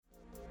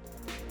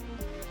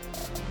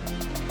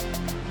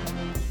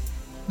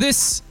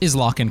This is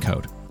Lock and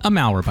Code, a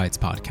Malwarebytes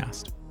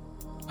podcast.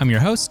 I'm your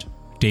host,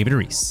 David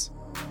Reese.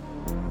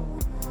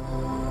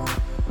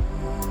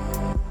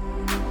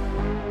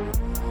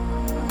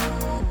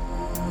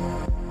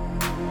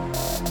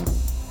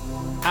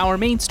 Our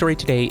main story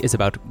today is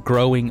about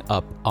growing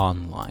up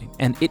online,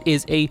 and it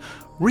is a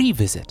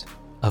revisit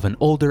of an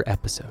older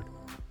episode.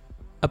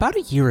 About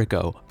a year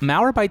ago,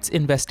 Malwarebytes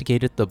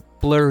investigated the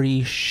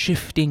blurry,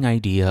 shifting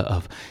idea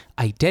of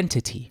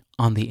identity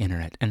on the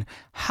internet and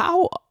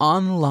how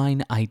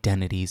online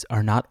identities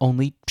are not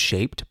only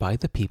shaped by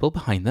the people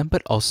behind them,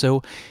 but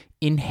also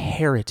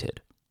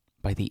inherited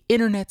by the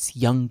internet's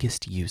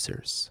youngest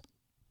users,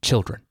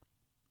 children.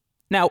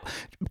 Now,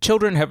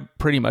 children have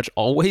pretty much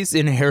always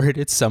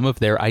inherited some of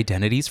their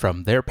identities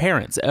from their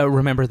parents.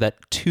 Remember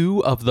that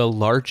two of the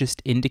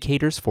largest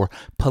indicators for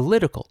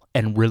political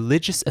and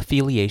religious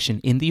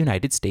affiliation in the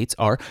United States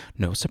are,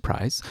 no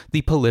surprise,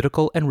 the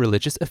political and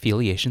religious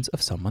affiliations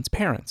of someone's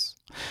parents.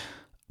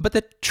 But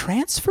the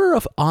transfer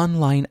of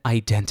online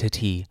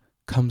identity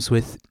comes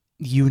with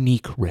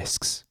unique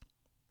risks.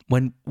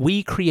 When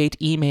we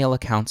create email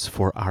accounts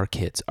for our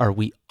kids, are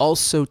we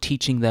also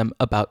teaching them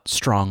about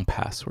strong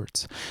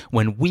passwords?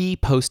 When we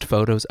post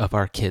photos of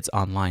our kids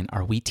online,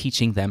 are we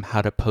teaching them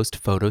how to post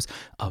photos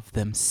of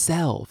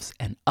themselves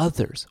and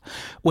others?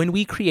 When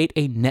we create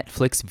a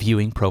Netflix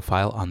viewing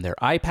profile on their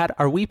iPad,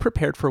 are we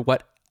prepared for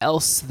what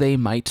else they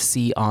might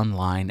see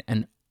online?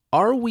 And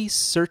are we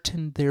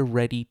certain they're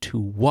ready to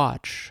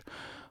watch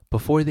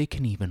before they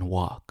can even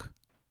walk?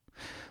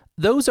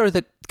 Those are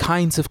the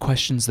kinds of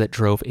questions that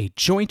drove a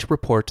joint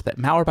report that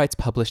Malwarebytes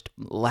published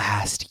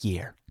last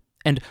year.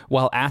 And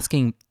while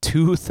asking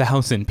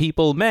 2,000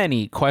 people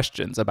many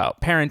questions about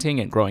parenting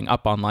and growing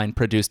up online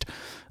produced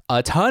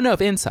a ton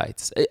of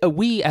insights,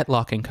 we at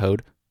Lock and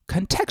Code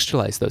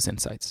contextualized those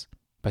insights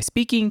by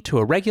speaking to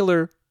a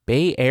regular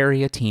Bay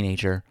Area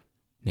teenager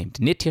named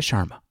Nitya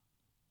Sharma.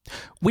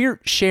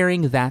 We're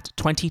sharing that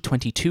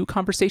 2022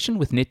 conversation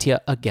with Nitya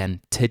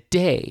again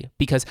today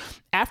because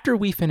after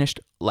we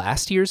finished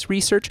last year's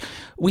research,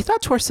 we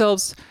thought to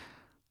ourselves,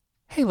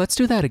 hey, let's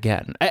do that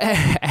again.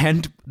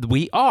 And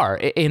we are.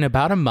 In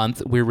about a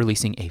month, we're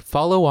releasing a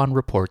follow-on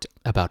report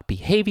about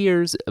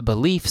behaviors,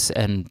 beliefs,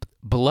 and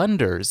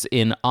blunders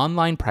in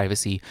online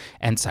privacy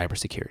and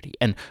cybersecurity.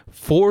 And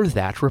for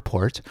that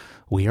report,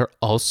 we are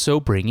also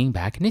bringing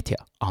back Nitya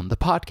on the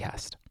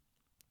podcast.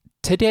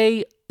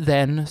 Today,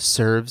 then,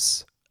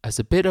 serves as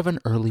a bit of an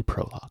early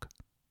prologue.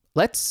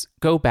 Let's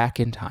go back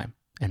in time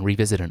and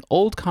revisit an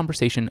old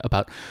conversation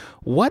about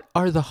what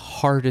are the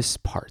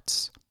hardest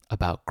parts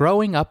about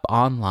growing up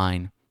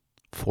online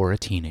for a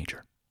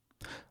teenager.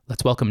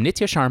 Let's welcome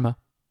Nitya Sharma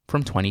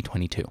from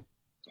 2022.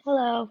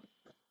 Hello.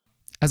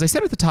 As I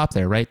said at the top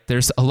there, right,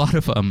 there's a lot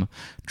of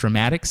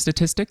dramatic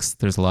statistics.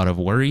 There's a lot of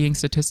worrying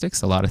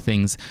statistics, a lot of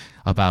things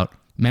about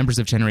members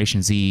of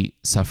Generation Z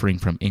suffering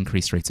from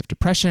increased rates of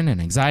depression and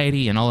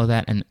anxiety and all of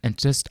that. And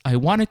just, I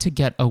wanted to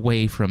get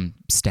away from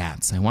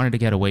stats. I wanted to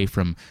get away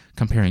from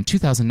comparing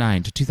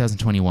 2009 to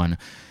 2021.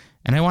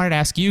 And I wanted to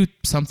ask you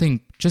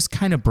something just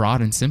kind of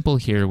broad and simple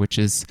here, which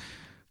is,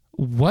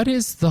 what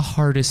is the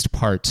hardest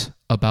part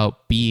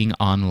about being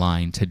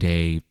online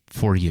today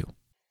for you?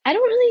 I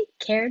don't really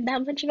care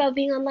that much about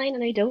being online,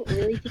 and I don't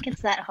really think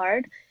it's that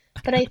hard.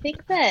 But I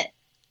think that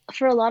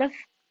for a lot of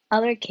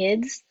other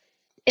kids,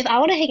 if I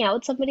want to hang out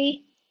with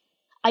somebody,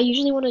 I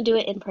usually want to do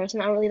it in person.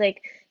 I don't really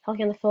like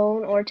talking on the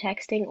phone or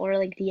texting or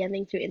like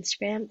DMing through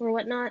Instagram or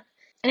whatnot.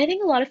 And I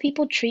think a lot of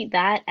people treat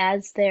that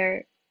as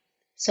their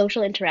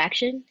social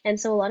interaction. And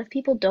so a lot of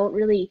people don't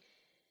really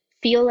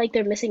feel like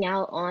they're missing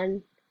out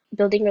on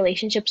building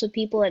relationships with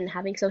people and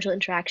having social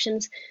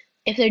interactions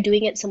if they're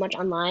doing it so much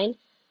online.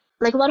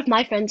 Like a lot of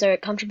my friends are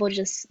comfortable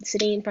just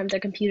sitting in front of their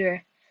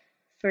computer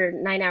for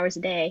 9 hours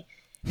a day,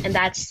 and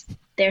that's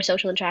their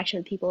social interaction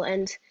with people.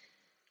 And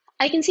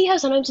I can see how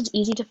sometimes it's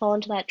easy to fall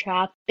into that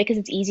trap because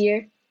it's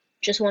easier.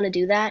 Just want to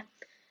do that.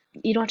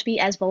 You don't have to be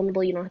as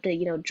vulnerable. You don't have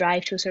to,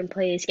 drive to a certain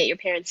place, get your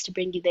parents to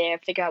bring you there,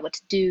 figure out what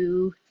to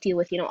do, deal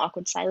with,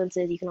 awkward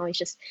silences. You can always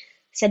just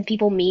send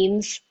people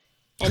memes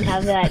and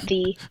have that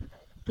be,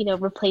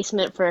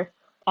 replacement for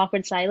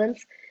awkward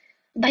silence.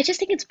 But I just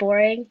think it's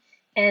boring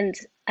and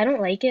I don't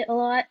like it a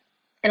lot.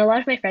 And a lot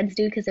of my friends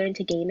do because they're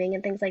into gaming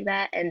and things like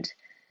that. And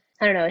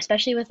I don't know,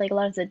 especially with like a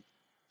lot of the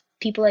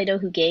people I know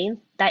who game,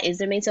 that is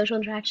their main social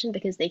interaction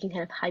because they can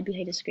kind of hide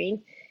behind a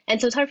screen. And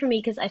so it's hard for me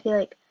because I feel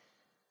like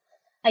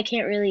I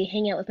can't really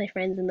hang out with my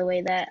friends in the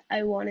way that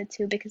I wanted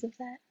to because of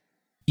that.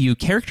 You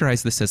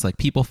characterize this as like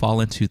people fall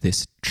into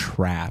this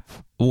trap.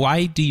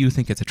 Why do you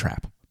think it's a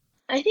trap?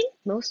 I think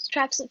most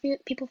traps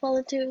that people fall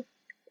into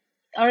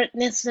aren't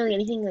necessarily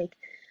anything like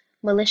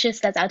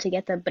malicious that's out to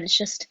get them, but it's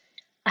just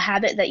a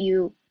habit that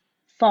you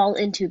fall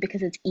into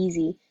because it's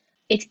easy.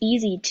 It's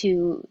easy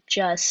to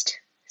just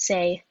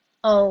say,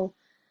 oh,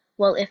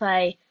 well, if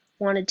I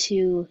wanted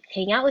to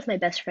hang out with my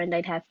best friend,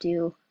 I'd have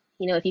to,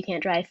 if you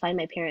can't drive, find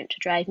my parent to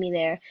drive me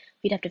there.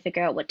 We'd have to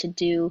figure out what to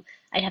do.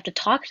 I'd have to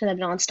talk to them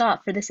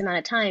nonstop for this amount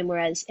of time.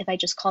 Whereas if I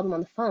just call them on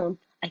the phone,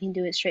 I can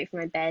do it straight from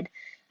my bed.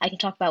 I can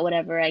talk about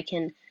whatever. I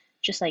can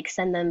just like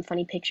send them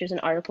funny pictures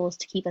and articles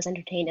to keep us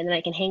entertained, and then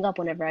I can hang up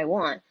whenever I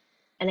want.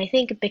 And I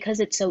think because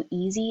it's so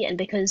easy and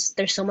because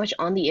there's so much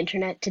on the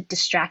internet to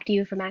distract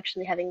you from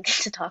actually having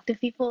to talk to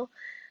people,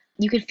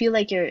 you could feel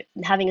like you're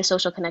having a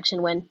social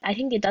connection when I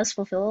think it does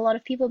fulfill a lot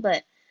of people,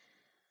 but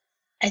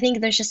I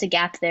think there's just a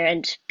gap there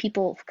and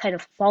people kind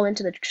of fall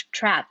into the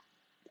trap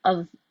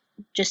of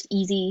just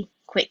easy,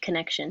 quick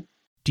connection.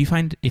 Do you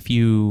find if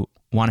you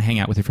want to hang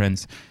out with your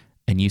friends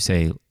and you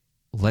say,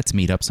 let's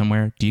meet up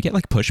somewhere, do you get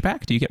like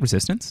pushback? Do you get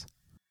resistance?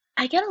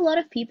 I get a lot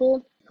of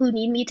people who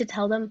need me to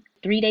tell them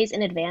 3 days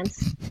in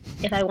advance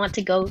if I want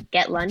to go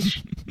get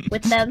lunch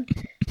with them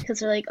because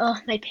they're like, oh,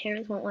 my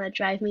parents won't want to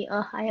drive me.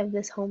 Oh, I have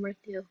this homework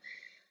due.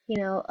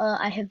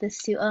 I have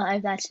this too. I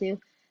have that too.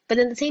 But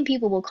then the same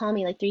people will call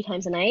me like 3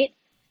 times a night.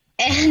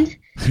 And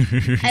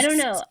I don't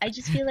know. I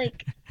just feel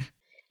like,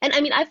 and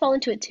I mean, I fall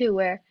into it too,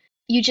 where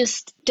you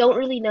just don't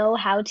really know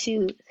how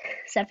to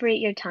separate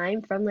your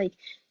time from like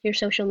your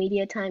social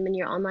media time and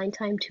your online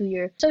time to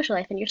your social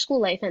life and your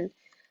school life. And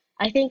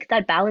I think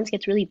that balance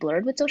gets really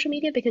blurred with social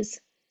media because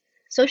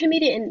social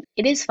media, and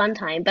it is fun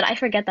time, but I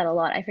forget that a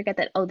lot. I forget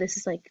that, oh, this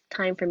is like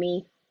time for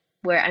me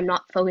where I'm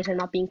not focused, I'm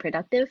not being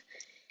productive.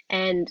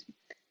 And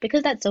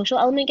because that social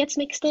element gets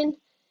mixed in,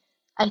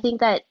 I think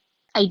that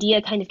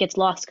idea kind of gets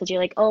lost because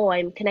you're like, oh,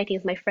 I'm connecting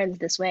with my friends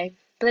this way.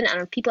 But then I don't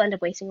know, people end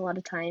up wasting a lot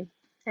of time,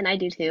 and I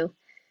do too.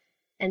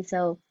 And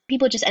so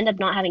people just end up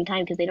not having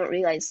time because they don't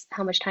realize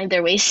how much time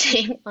they're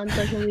wasting on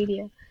social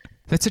media.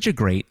 That's such a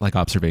great like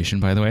observation,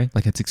 by the way.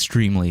 Like it's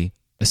extremely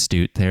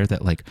astute there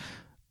that like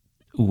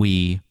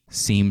we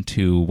seem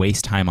to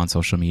waste time on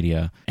social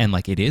media and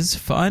like it is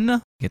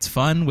fun. It's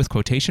fun with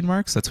quotation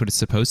marks. That's what it's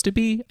supposed to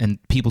be. And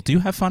people do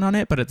have fun on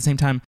it. But at the same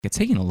time, it's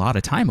taking a lot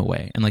of time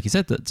away. And like you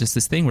said, just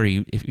this thing where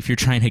if you're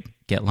trying to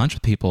get lunch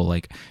with people,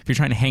 like if you're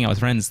trying to hang out with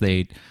friends,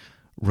 they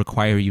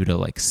require you to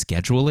like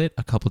schedule it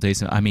a couple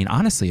days. I mean,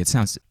 honestly, it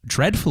sounds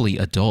dreadfully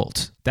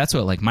adult. That's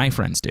what like my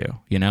friends do,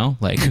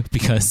 like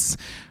because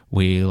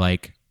we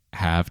like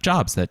have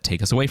jobs that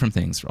take us away from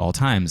things for all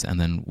times. And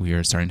then we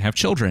are starting to have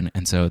children.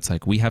 And so it's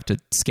like we have to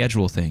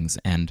schedule things.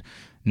 And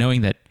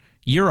knowing that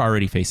you're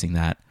already facing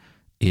that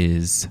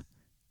is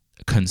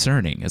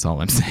concerning is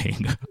all I'm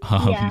saying.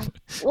 Yeah.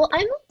 Well,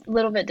 I'm a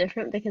little bit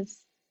different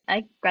because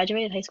I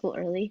graduated high school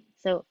early.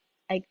 So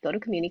I go to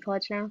community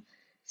college now.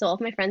 So all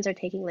of my friends are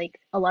taking like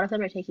a lot of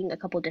them are taking a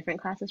couple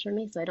different classes from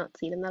me. So I don't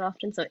see them that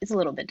often. So it's a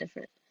little bit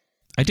different.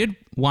 I did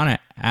want to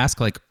ask,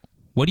 like,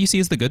 what do you see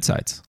as the good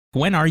sides?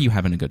 When are you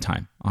having a good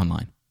time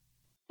online?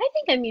 I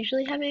think I'm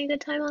usually having a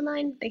good time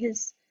online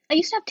because I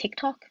used to have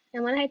TikTok.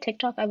 And when I had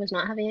TikTok, I was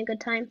not having a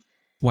good time.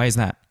 Why is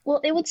that?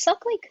 Well, it would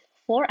suck like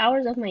 4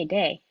 hours of my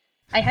day.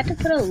 I had to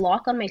put a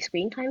lock on my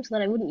screen time so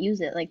that I wouldn't use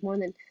it like more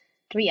than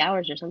 3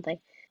 hours or something.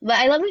 But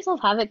I let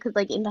myself have it because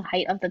like in the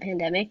height of the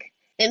pandemic,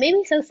 it made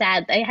me so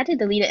sad. I had to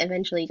delete it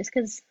eventually just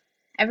because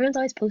everyone's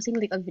always posting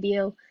like a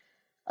video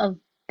of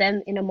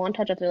them in a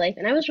montage of their life.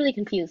 And I was really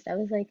confused. I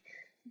was like,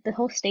 the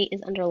whole state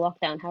is under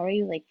lockdown. How are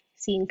you like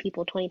seeing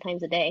people 20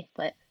 times a day?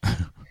 But I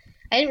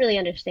didn't really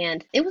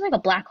understand. It was like a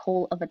black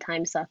hole of a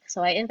time suck.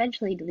 So I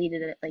eventually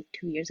deleted it like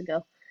 2 years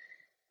ago.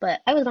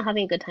 But I was not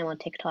having a good time on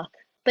TikTok.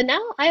 But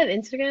now I have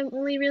Instagram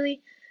only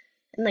really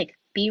and like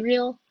Be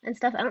Real and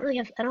stuff. I don't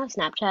have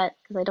Snapchat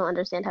because I don't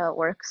understand how it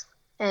works.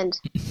 And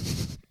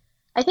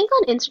I think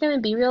on Instagram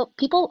and Be Real,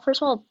 people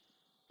first of all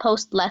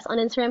post less on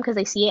Instagram because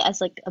they see it as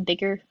like a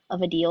bigger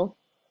of a deal.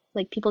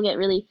 Like people get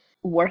really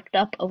worked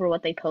up over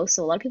what they post,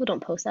 so a lot of people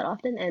don't post that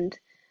often. And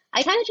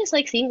I kind of just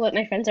like seeing what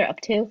my friends are up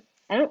to.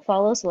 I don't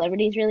follow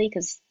celebrities really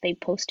because they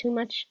post too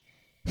much.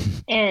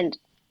 And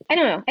I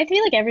don't know. I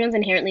feel like everyone's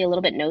inherently a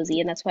little bit nosy,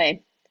 and that's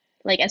why,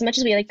 like, as much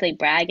as we like to like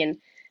brag and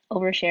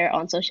overshare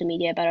on social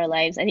media about our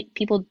lives, I think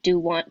people do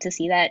want to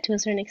see that to a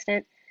certain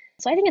extent.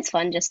 So I think it's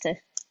fun just to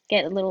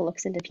get little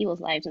looks into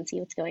people's lives and see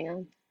what's going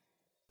on.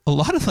 A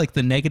lot of like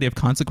the negative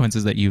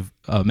consequences that you've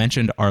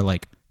mentioned are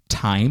like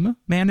time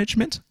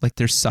management, like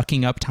they're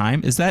sucking up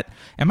time.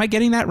 Am I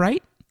getting that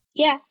right?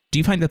 Yeah. Do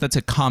you find that that's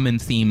a common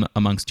theme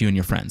amongst you and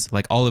your friends?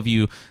 Like all of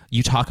you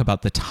talk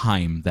about the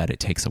time that it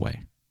takes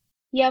away.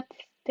 Yep.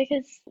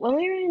 Because when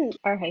we were in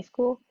our high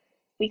school,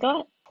 we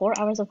got 4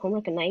 hours of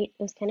homework a night.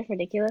 It was kind of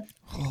ridiculous.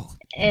 Oh.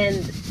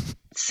 And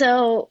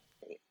so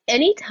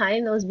any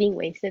time that was being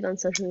wasted on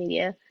social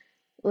media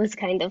was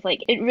kind of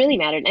like, it really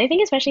mattered. And I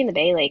think especially in the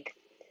Bay, like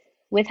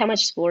with how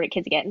much schoolwork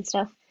kids get and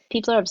stuff,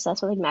 people are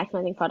obsessed with like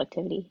maximizing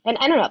productivity. And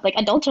I don't know, like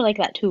adults are like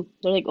that too.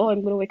 They're like, oh,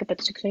 I'm going to wake up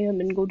at 6 a.m.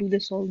 and go do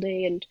this all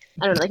day. And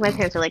I don't know, like my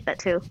parents are like that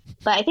too.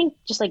 But I think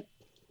just like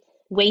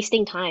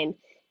wasting time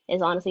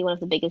is honestly one of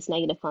the biggest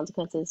negative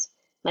consequences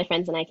my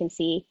friends and I can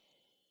see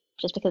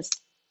just because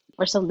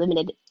we're so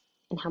limited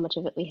in how much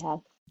of it we have.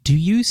 Do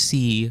you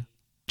see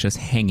just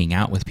hanging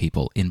out with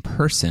people in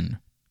person?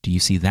 Do you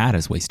see that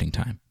as wasting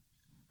time?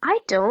 I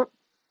don't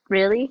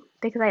really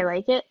because I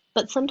like it,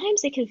 but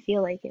sometimes it can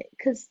feel like it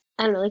because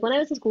I don't know, like when I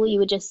was in school, you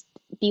would just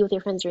be with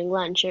your friends during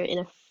lunch or in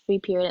a free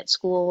period at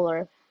school,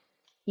 or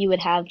you would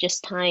have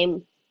just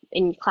time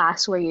in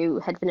class where you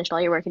had finished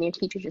all your work and your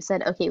teacher just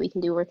said, okay, we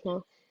can do work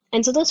now.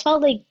 And so those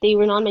felt like they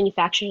were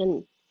non-manufactured,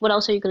 and what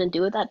else are you going to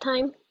do at that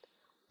time?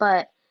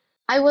 But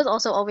I was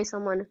also always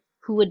someone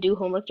who would do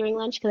homework during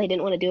lunch because I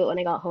didn't want to do it when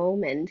I got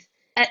home. And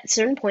at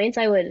certain points,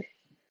 I would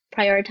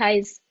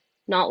prioritize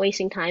not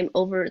wasting time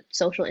over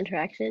social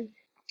interaction.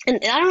 And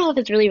I don't know if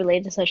it's really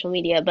related to social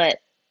media, but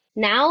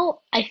now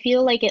I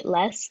feel like it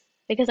less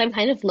because I'm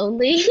kind of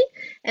lonely.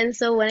 And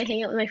so when I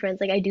hang out with my friends,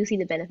 like I do see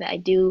the benefit. I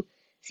do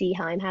see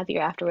how I'm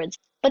happier afterwards.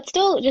 But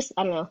still, just,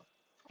 I don't know.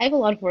 I have a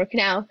lot of work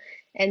now.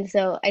 And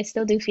so I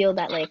still do feel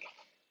that, like,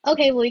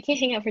 okay, well, we can't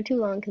hang out for too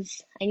long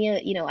because I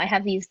need, I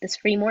have this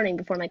free morning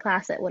before my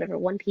class at whatever,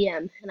 1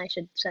 p.m. and I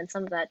should spend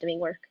some of that doing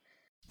work.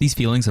 These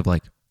feelings of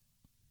like,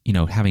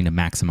 having to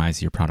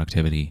maximize your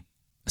productivity,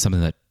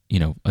 something that,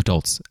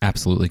 adults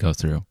absolutely go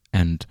through,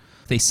 and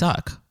they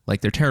suck.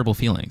 Like, they're terrible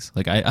feelings.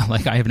 Like I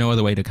have no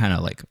other way to kind of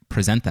like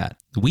present that.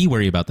 We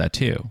worry about that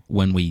too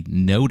when we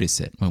notice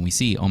it, when we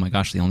see, oh my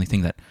gosh, the only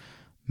thing that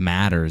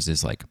matters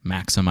is like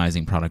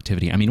maximizing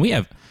productivity. I mean, we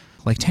have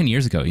like 10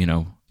 years ago,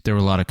 there were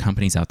a lot of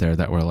companies out there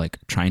that were like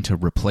trying to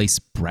replace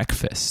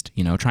breakfast,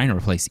 trying to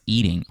replace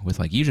eating with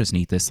like, you just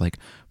need this like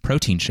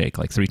protein shake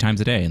like 3 times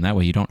a day. And that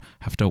way you don't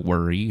have to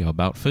worry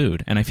about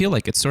food. And I feel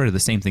like it's sort of the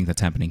same thing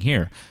that's happening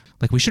here.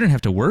 Like, we shouldn't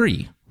have to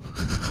worry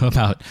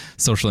about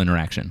social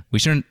interaction. We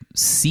shouldn't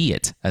see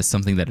it as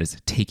something that is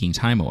taking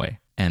time away.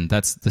 And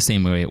that's the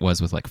same way it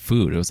was with like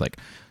food. It was like,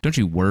 don't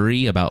you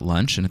worry about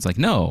lunch? And it's like,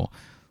 no,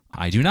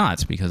 I do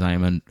not, because I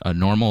am a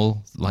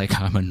normal, like,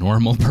 I'm a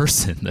normal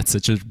person. That's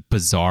such a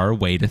bizarre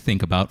way to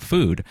think about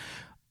food.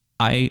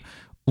 I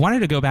wanted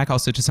to go back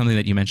also to something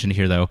that you mentioned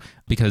here, though,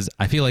 because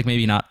I feel like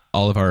maybe not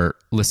all of our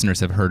listeners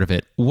have heard of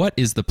it. What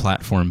is the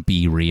platform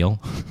BeReal?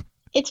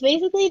 It's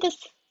basically this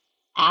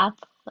app.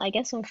 I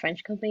guess some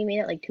French company made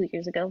it like 2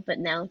 years ago, but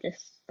now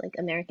just like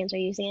Americans are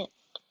using it.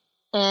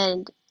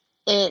 And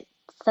it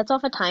sets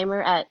off a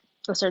timer at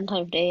a certain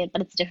time of day,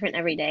 but it's different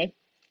every day.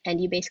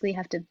 And you basically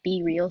have to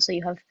be real. So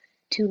you have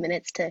 2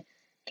 minutes to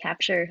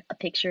capture a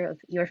picture of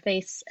your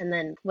face and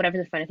then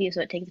whatever's in front of you.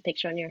 So it takes a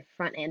picture on your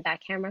front and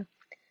back camera.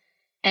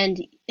 And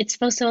it's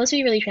supposed to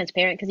be really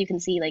transparent because you can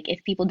see like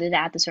if people did it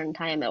at a certain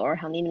time or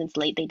how many minutes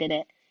late they did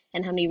it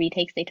and how many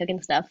retakes they took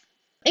and stuff.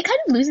 It kind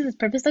of loses its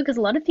purpose though, because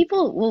a lot of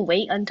people will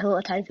wait until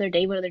a time of their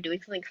day where they're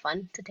doing something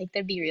fun to take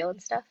their BeReal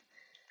and stuff.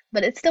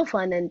 But it's still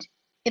fun, and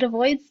it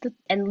avoids the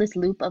endless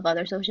loop of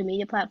other social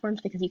media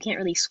platforms because you can't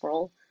really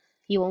scroll.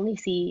 You only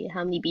see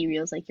how many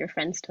BeReals like your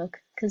friends took.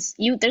 Because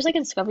there's like a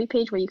discovery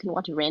page where you can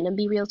watch random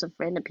BeReals of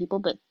random people,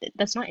 but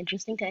that's not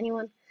interesting to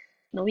anyone.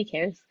 Nobody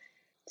cares.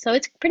 So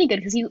it's pretty good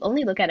because you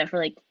only look at it for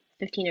like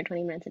 15 or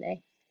 20 minutes a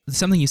day.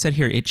 Something you said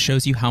here, it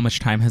shows you how much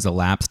time has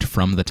elapsed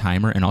from the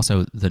timer and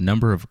also the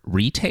number of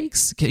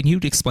retakes. Can you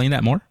explain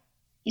that more?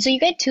 So you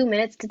get 2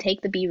 minutes to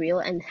take the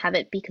BeReal and have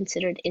it be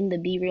considered in the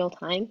BeReal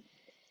time.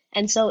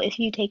 And so if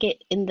you take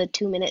it in the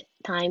 2 minute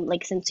time,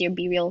 like since your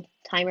BeReal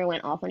timer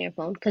went off on your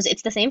phone, because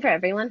it's the same for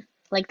everyone,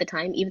 like the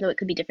time, even though it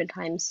could be different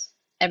times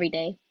every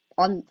day,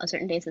 on a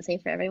certain day it's the same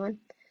for everyone.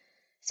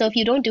 So if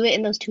you don't do it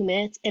in those 2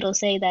 minutes, it'll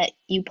say that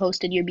you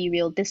posted your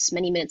BeReal this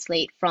many minutes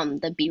late from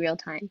the BeReal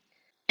time.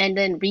 And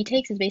then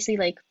retakes is basically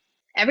like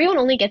everyone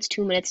only gets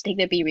 2 minutes to take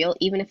their BeReal,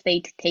 even if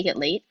they take it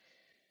late.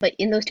 But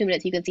in those 2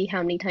 minutes, you can see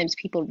how many times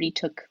people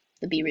retook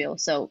the BeReal.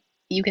 So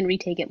you can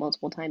retake it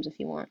multiple times if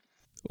you want.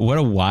 What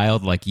a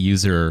wild like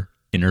user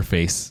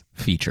interface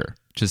feature,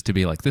 just to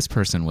be like, this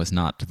person was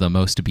not the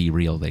most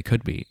BeReal they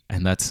could be.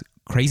 And that's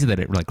crazy that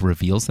it like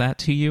reveals that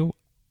to you.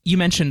 You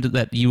mentioned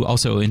that you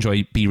also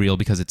enjoy BeReal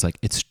because it's like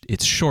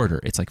it's shorter.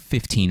 It's like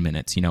 15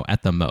 minutes,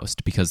 at the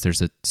most, because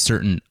there's a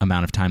certain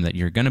amount of time that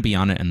you're going to be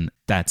on it and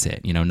that's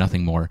it,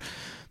 nothing more.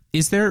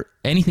 Is there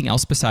anything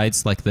else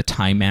besides like the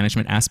time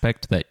management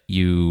aspect that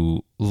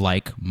you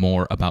like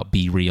more about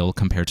BeReal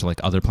compared to like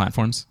other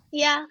platforms?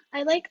 Yeah,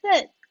 I like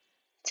that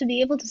to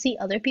be able to see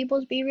other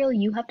people's BeReal,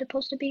 you have to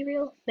post a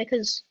BeReal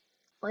because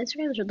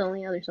Instagram is the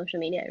only other social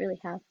media I really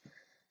have.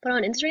 But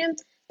on Instagram,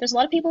 there's a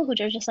lot of people who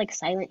are just like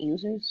silent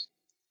users.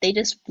 They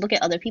just look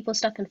at other people's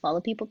stuff and follow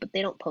people, but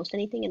they don't post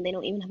anything and they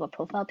don't even have a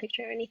profile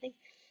picture or anything.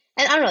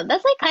 And I don't know,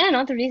 that's like kind of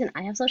not the reason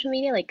I have social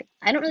media. Like,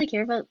 I don't really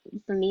care about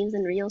the memes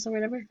and reels or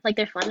whatever. Like,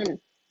 they're fun and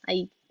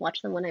I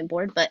watch them when I'm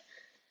bored, but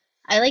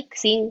I like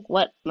seeing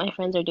what my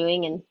friends are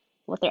doing and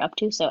what they're up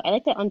to. So I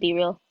like that on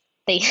BeReal,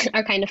 they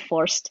are kind of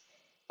forced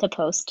to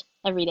post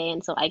every day,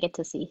 and so I get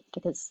to see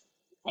because,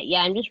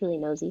 yeah, I'm just really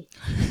nosy.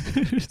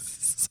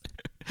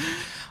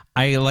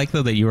 I like,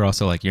 though, that you were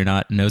also like, you're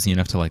not nosy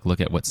enough to like look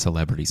at what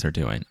celebrities are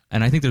doing.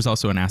 And I think there's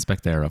also an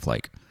aspect there of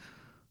like,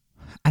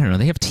 I don't know,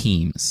 they have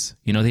teams.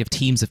 They have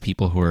teams of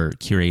people who are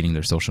curating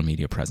their social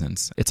media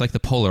presence. It's like the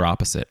polar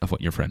opposite of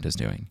what your friend is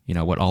doing,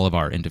 what all of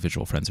our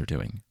individual friends are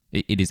doing.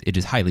 It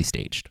is highly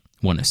staged,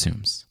 one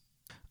assumes.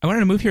 I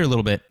wanted to move here a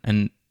little bit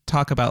and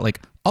talk about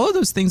like all of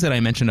those things that I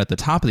mentioned at the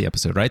top of the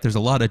episode, right? There's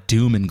a lot of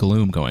doom and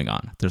gloom going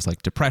on. There's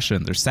like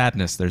depression, there's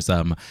sadness, there's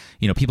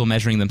people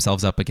measuring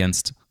themselves up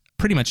against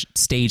pretty much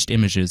staged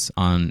images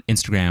on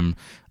Instagram.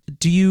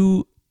 Do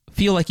you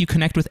feel like you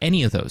connect with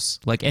any of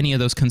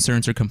those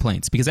concerns or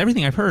complaints? Because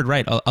everything I've heard,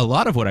 right, a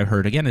lot of what I've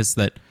heard, again, is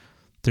that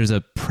there's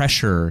a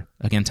pressure,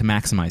 again, to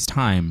maximize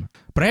time.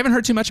 But I haven't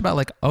heard too much about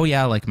like, oh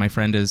yeah, like my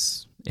friend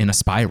is in a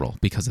spiral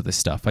because of this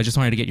stuff. I just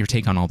wanted to get your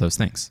take on all those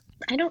things.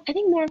 I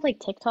think more of like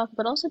TikTok,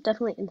 but also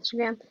definitely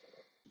Instagram.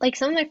 Like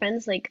some of my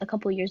friends, like a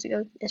couple years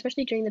ago,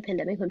 especially during the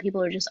pandemic when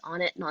people were just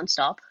on it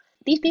nonstop,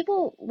 these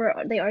people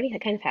they already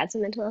had kind of had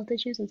some mental health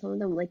issues, and some of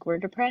them like were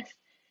depressed.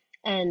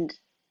 And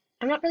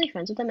I'm not really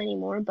friends with them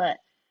anymore, but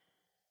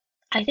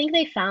I think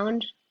they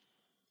found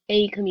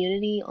a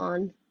community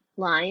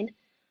online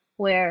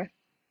where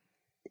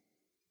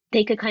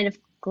they could kind of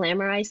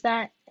glamorize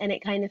that, and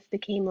it kind of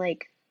became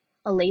like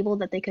a label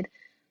that they could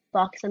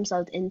box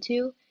themselves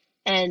into.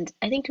 And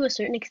I think to a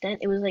certain extent,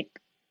 it was like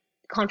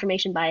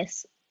confirmation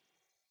bias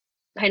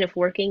kind of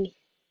working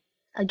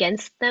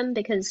against them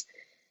because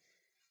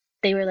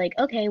they were like,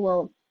 okay,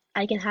 well,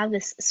 I can have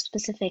this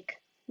specific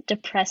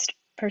depressed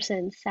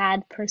person,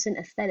 sad person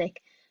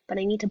aesthetic, but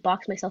I need to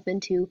box myself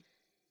into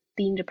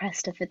being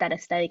depressed to fit that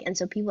aesthetic. And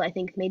so people, I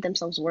think, made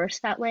themselves worse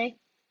that way.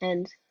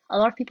 And a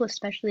lot of people,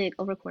 especially like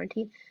over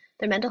quarantine,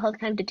 their mental health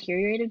kind of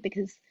deteriorated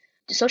because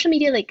social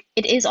media, like,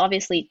 it is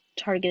obviously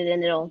targeted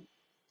and it'll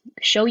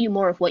show you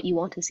more of what you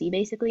want to see,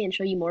 basically, and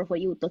show you more of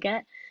what you would look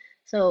at.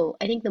 So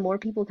I think the more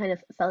people kind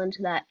of fell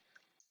into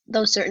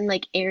those certain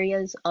like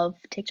areas of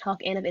TikTok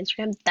and of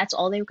Instagram, that's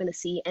all they were going to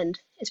see. And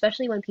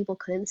especially when people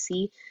couldn't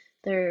see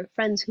their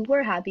friends who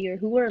were happy or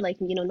who were like,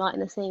 not in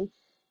the same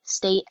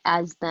state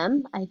as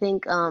them, I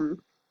think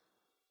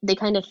they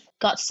kind of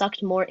got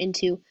sucked more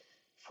into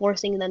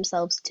forcing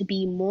themselves to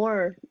be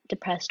more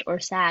depressed or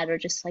sad or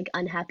just like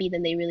unhappy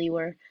than they really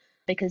were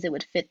because it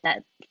would fit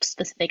that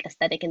specific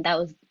aesthetic. And that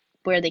was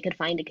where they could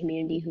find a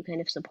community who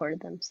kind of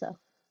supported them. So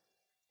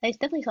I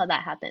definitely saw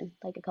that happen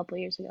like a couple of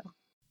years ago.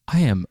 I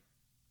am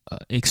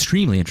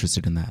extremely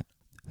interested in that.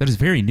 That is a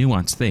very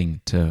nuanced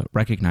thing to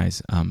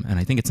recognize, and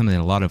I think it's something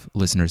that a lot of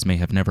listeners may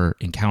have never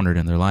encountered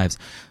in their lives.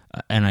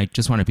 And I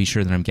just want to be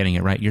sure that I'm getting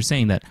it right. You're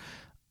saying that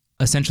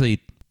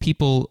essentially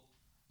people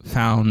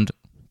found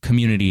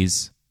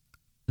communities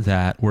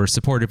that were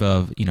supportive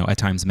of, at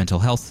times mental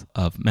health,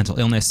 of mental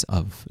illness,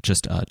 of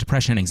just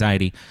depression,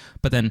 anxiety,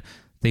 but then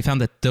they found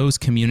that those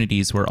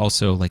communities were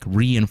also like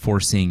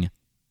reinforcing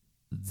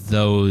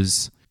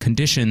those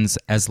conditions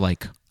as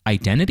like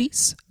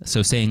identities.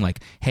 So saying like,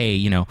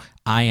 hey,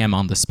 I am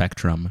on the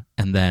spectrum.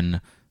 And then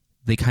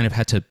they kind of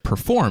had to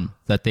perform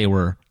that they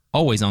were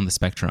always on the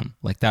spectrum.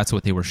 Like that's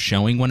what they were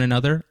showing one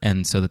another.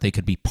 And so that they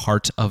could be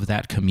part of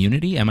that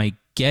community. Am I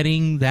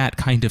getting that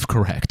kind of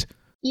correct?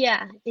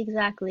 Yeah,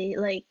 exactly.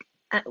 Like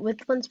with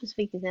one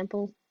specific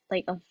example,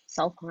 like of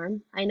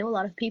self-harm, I know a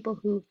lot of people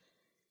who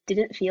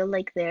didn't feel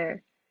like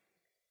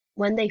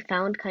when they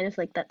found kind of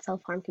like that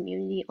self-harm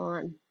community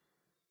on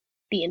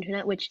the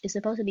internet, which is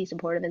supposed to be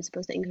supportive and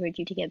supposed to encourage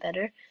you to get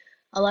better,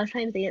 a lot of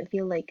times they didn't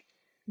feel like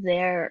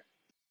their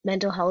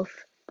mental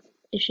health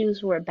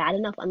issues were bad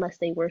enough unless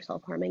they were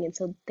self-harming. And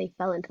so they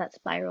fell into that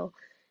spiral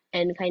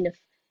and kind of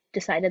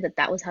decided that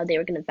that was how they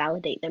were going to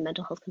validate their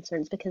mental health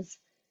concerns. Because,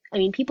 I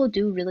mean, people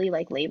do really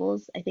like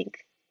labels. I think,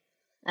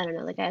 I don't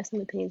know, like I have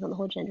some opinions on the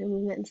whole gender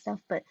movement and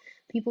stuff, but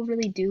people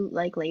really do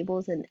like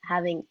labels and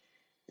having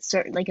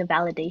certain, like a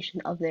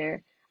validation of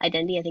their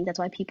identity. I think that's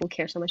why people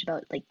care so much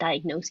about like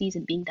diagnoses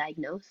and being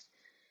diagnosed.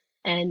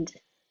 And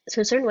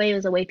so a certain way, it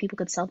was a way people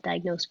could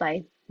self-diagnose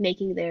by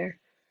making their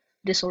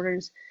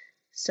disorders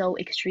so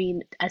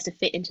extreme as to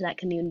fit into that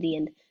community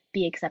and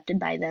be accepted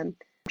by them,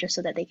 just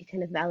so that they could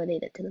kind of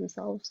validate it to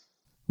themselves.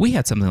 We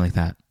had something like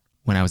that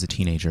when I was a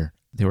teenager.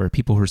 There were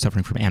people who were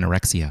suffering from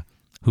anorexia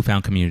who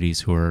found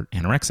communities who were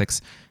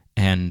anorexics,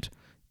 and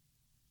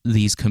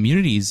these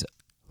communities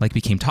like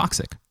became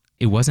toxic.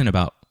 It wasn't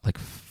about like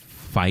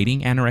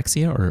fighting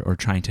anorexia or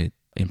trying to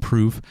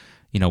improve,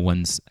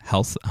 one's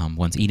health,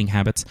 one's eating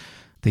habits.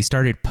 They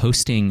started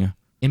posting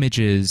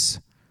images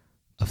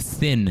of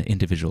thin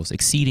individuals,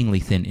 exceedingly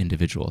thin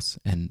individuals,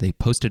 and they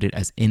posted it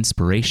as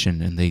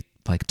inspiration. And they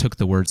like took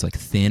the words like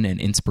thin and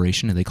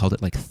inspiration, and they called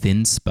it like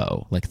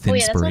thinspo, like thin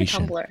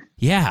inspiration. That's on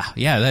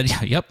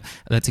Tumblr. Yep,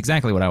 that's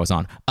exactly what I was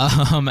on.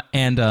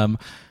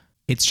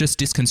 It's just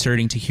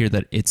disconcerting to hear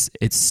that it's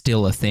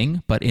still a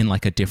thing, but in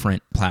like a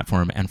different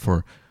platform and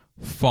for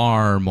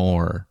far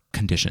more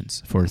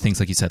conditions, for things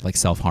like you said, like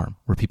self-harm,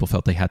 where people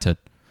felt they had to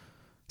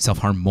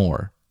self-harm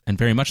more. And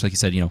very much like you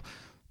said,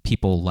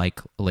 people like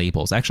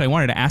labels. Actually, I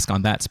wanted to ask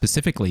on that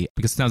specifically,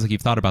 because it sounds like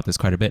you've thought about this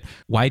quite a bit.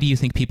 Why do you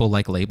think people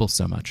like labels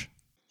so much?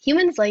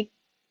 Humans like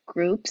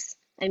groups.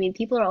 I mean,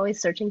 people are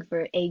always searching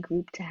for a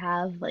group to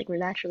have. Like we're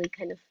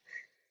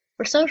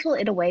social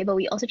in a way, but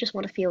we also just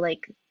want to feel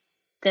like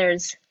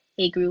there's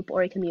a group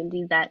or a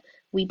community that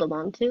we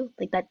belong to,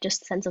 like that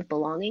just sense of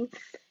belonging.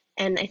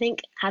 And I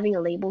think having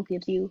a label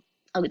gives you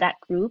that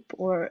group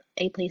or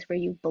a place where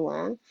you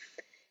belong.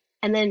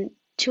 And then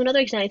to another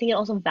extent, I think it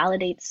also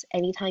validates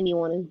anytime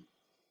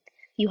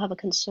you have a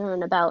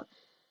concern about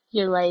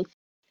your life.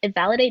 It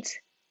validates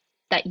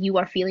that you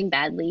are feeling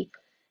badly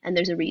and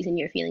there's a reason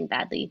you're feeling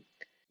badly,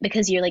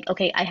 because you're like,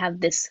 okay, I have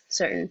this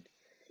certain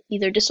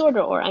either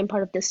disorder or I'm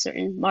part of this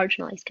certain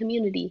marginalized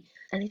community.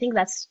 And I think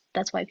that's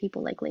why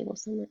people like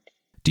labels so much.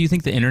 Do you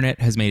think the internet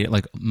has made it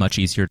like much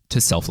easier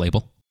to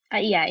self-label?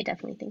 Yeah, I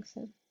definitely think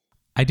so.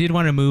 I did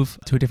want to move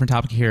to a different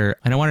topic here,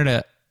 and I wanted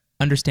to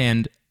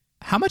understand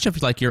how much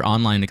of like your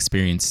online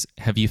experience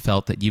have you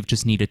felt that you've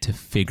just needed to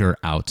figure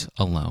out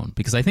alone?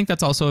 Because I think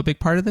that's also a big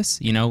part of this.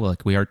 You know,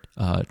 like we are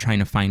trying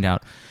to find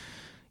out,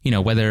 you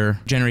know, whether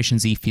Generation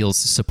Z feels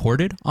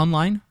supported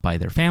online by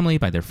their family,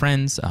 by their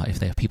friends, if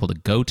they have people to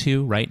go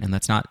to, right? And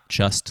that's not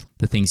just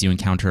the things you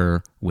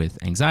encounter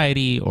with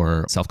anxiety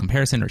or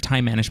self-comparison or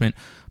time management,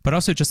 but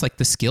also just like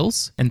the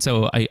skills. And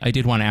so I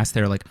did want to ask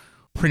there, like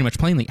pretty much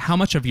plainly, how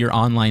much of your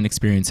online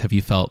experience have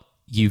you felt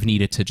you've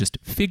needed to just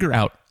figure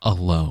out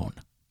alone?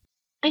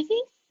 I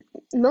think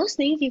most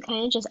things you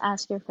kind of just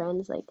ask your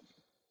friends, like,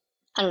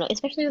 I don't know,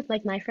 especially with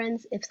like my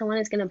friends, if someone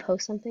is going to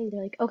post something,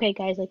 they're like, okay,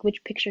 guys, like,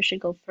 which picture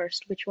should go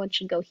first? Which one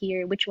should go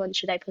here? Which one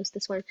should I post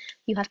this one?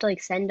 You have to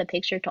like send a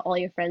picture to all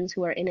your friends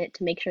who are in it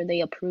to make sure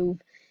they approve.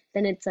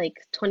 Then it's like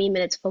 20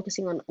 minutes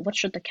focusing on what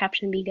should the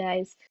caption be,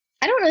 guys.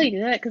 I don't really do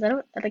that because I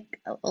don't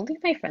like, only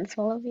my friends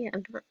follow me. I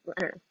don't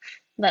know.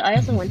 But I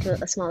also went to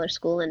a smaller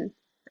school and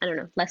I don't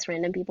know, less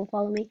random people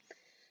follow me.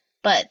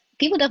 But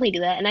people definitely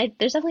do that, and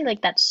there's definitely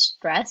like that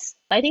stress.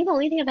 But I think the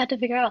only thing I've had to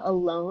figure out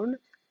alone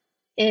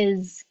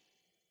is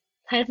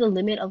kind of the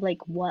limit of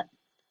like what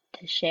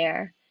to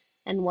share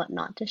and what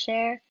not to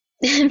share.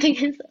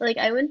 Because like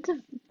I went to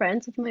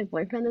France with my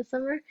boyfriend this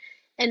summer,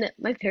 and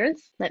my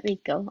parents let me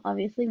go,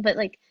 obviously, but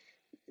like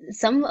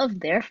some of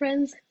their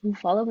friends who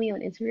follow me on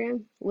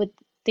Instagram would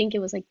think it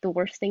was like the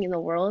worst thing in the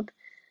world.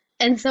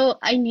 And so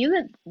I knew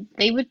that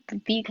they would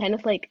be kind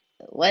of like,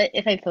 what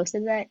if I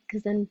posted that?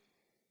 Because then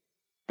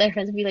their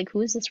friends would be like,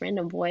 "Who is this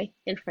random boy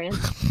in France?"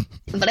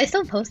 But I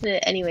still posted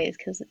it anyways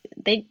because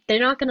they're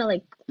not gonna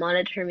like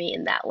monitor me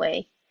in that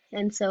way.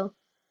 And so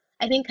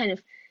I think kind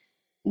of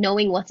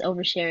knowing what's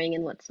oversharing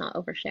and what's not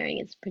oversharing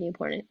is pretty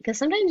important because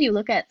sometimes you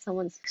look at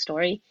someone's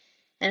story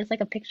and it's like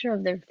a picture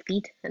of their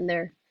feet and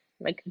their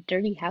like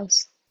dirty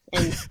house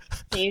and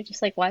you're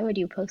just like, why would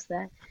you post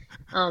that?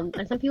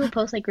 And some people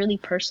post like really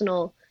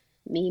personal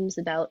memes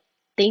about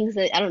things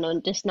that I don't know,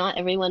 just not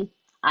everyone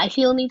I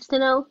feel needs to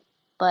know.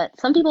 But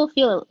some people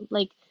feel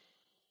like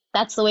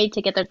that's the way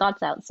to get their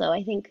thoughts out. So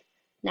I think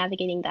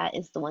navigating that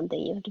is the one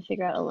thing you have to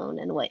figure out alone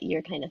and what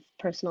your kind of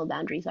personal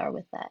boundaries are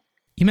with that.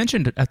 You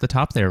mentioned at the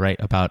top there, right,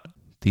 about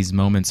these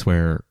moments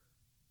where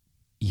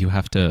you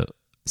have to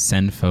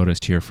send photos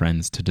to your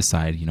friends to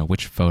decide, you know,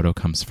 which photo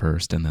comes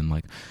first and then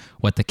like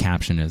what the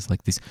caption is,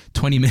 like these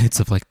 20 minutes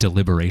of like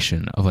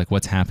deliberation of like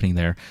what's happening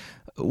there.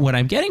 What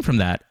I'm getting from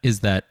that is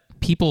that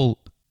people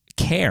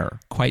care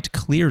quite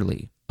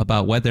clearly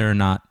about whether or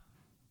not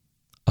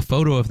a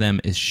photo of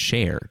them is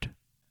shared.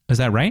 Is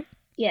that right?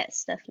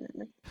 Yes,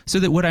 definitely. So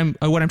that what I'm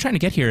trying to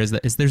get here is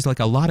that there's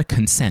like a lot of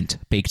consent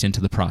baked into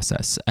the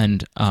process.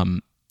 And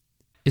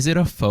is it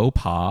a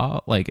faux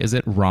pas? Like, is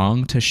it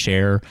wrong to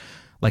share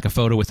like a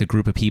photo with a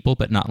group of people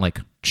but not like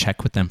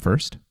check with them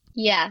first?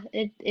 Yeah,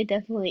 it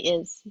definitely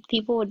is.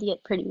 People would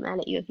get pretty mad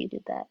at you if you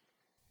did that.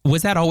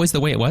 Was that always the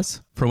way it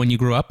was for when you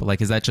grew up?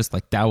 Like, is that just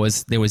like there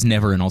was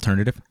never an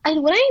alternative?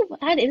 When I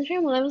had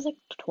Instagram when I was like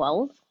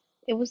 12,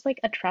 it was like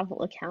a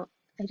travel account.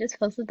 I just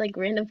posted like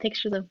random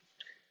pictures of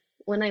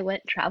when I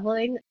went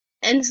traveling.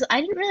 And so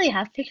I didn't really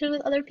have pictures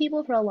with other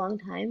people for a long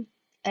time.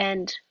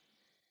 And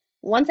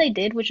once I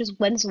did, which is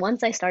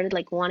once I started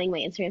like wanting my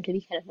Instagram to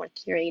be kind of more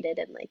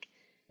curated and like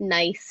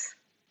nice.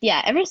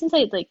 Yeah, ever since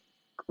I like,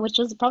 which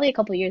was probably a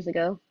couple years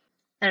ago.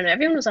 I don't know,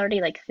 everyone was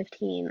already like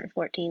 15 or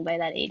 14 by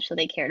that age, so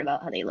they cared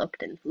about how they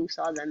looked and who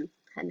saw them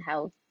and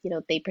how, you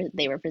know,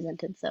 they were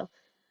presented. So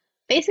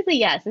basically,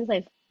 yeah, since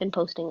I've been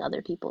posting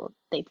other people,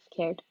 they've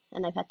cared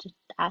and I've had to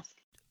ask.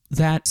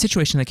 That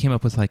situation that came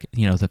up with like,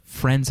 you know, the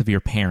friends of your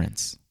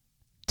parents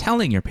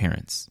telling your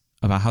parents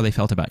about how they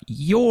felt about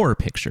your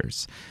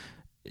pictures.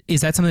 Is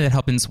that something that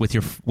happens with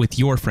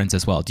your friends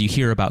as well? Do you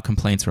hear about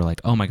complaints where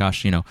like, oh my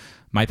gosh, you know,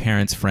 my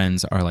parents'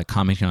 friends are like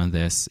commenting on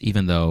this,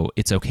 even though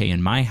it's okay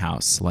in my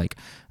house? Like,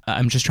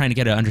 I'm just trying to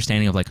get an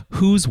understanding of like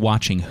who's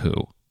watching who.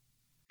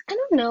 I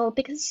don't know,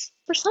 because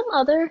for some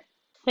other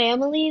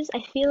families,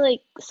 I feel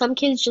like some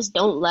kids just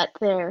don't let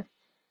their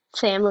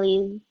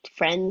family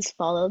friends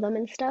follow them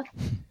and stuff.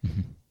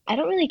 I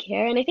don't really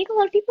care, and I think a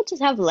lot of people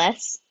just have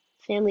less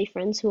family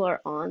friends who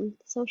are on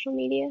social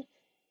media,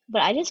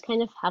 but I just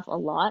kind of have a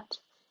lot.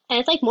 And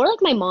it's like more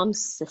like my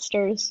mom's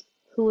sisters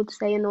who would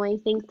say annoying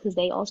things because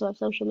they also have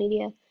social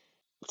media.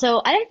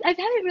 So I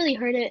haven't really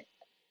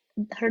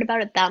heard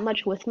about it that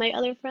much with my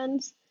other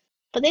friends,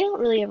 but they don't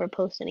really ever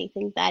post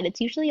anything bad.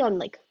 It's usually on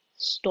like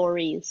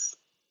stories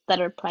that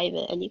are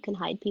private and you can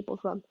hide people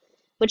from,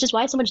 which is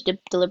why so much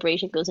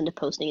deliberation goes into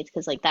posting. It's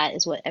because like that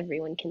is what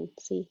everyone can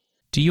see.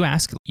 Do you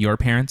ask your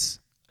parents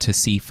to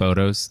see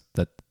photos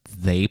that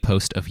they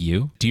post of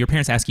you? Do your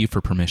parents ask you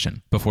for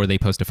permission before they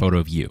post a photo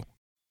of you?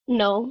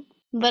 No,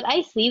 but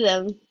I see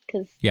them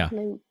because Yeah.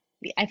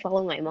 I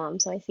follow my mom,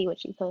 so I see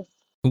what she posts.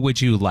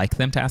 Would you like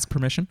them to ask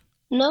permission?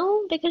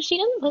 No, because she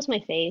doesn't post my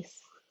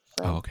face.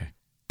 So. Oh, okay.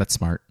 That's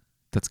smart.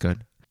 That's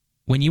good.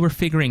 When you were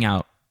figuring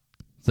out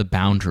the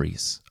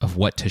boundaries of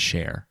what to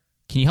share,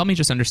 Can you help me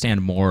just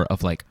understand more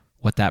of like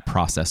what that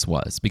process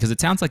was? Because it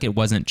sounds like it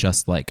wasn't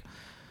just like,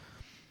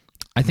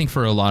 I think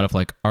for a lot of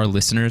like our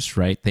listeners,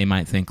 right, they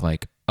might think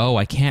like, oh,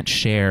 I can't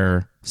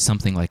share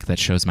something like that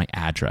shows my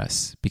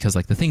address, because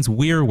like the things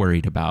we're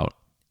worried about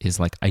is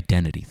like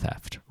identity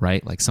theft,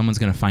 right? Like someone's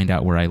going to find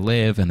out where I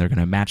live and they're going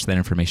to match that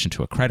information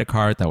to a credit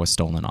card that was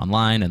stolen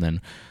online, and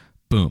then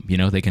boom, you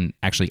know, they can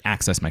actually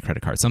access my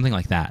credit card, something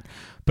like that.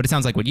 But it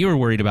sounds like what you were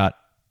worried about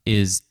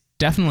is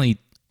definitely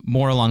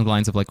more along the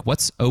lines of like,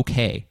 what's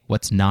okay,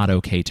 what's not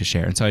okay to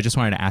share. And so I just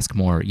wanted to ask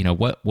more, you know,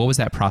 what was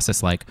that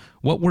process like?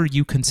 What were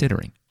you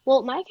considering?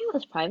 Well, my account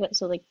is private,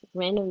 so like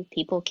random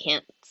people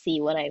can't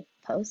see what I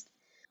post.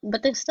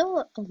 But there's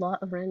still a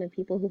lot of random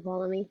people who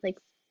follow me, like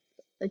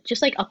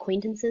just like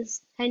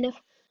acquaintances, kind of.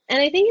 And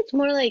I think it's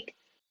more like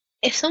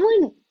if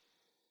someone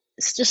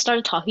just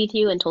started talking to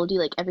you and told you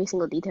like every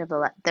single detail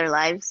of their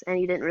lives and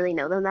you didn't really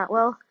know them that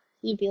well,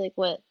 you'd be like,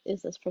 what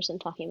is this person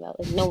talking about?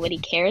 Like nobody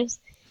cares.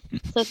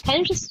 So it's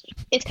kind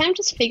of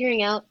just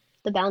figuring out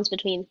the balance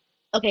between,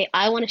 okay,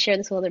 I want to share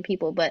this with other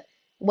people, but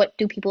what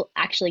do people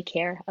actually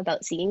care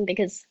about seeing?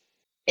 Because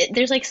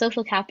there's like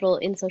social capital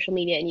in social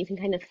media, and you can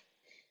kind of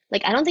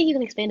like, I don't think you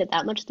can expand it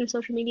that much through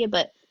social media,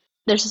 but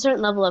there's a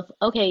certain level of,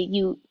 okay,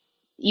 you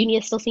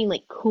need to still seem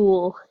like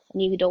cool,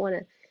 and you don't want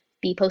to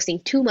be posting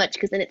too much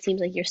because then it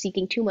seems like you're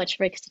seeking too much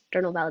for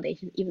external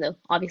validation, even though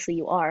obviously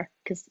you are,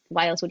 because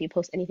why else would you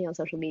post anything on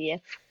social media?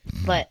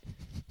 But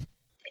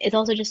it's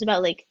also just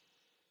about like,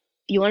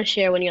 you want to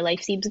share when your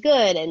life seems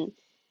good and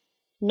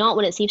not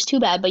when it seems too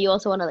bad, but you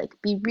also want to like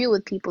be real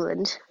with people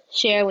and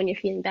share when you're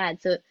feeling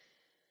bad. So,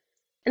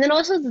 and then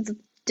also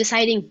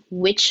deciding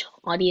which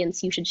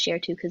audience you should share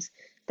to, because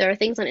there are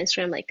things on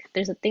Instagram, like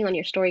there's a thing on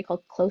your story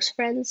called close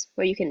friends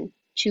where you can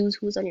choose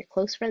who's on your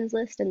close friends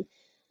list and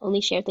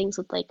only share things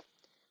with like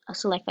a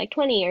select like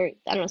 20, or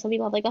I don't know, some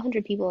people have like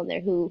 100 people in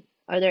there who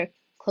are their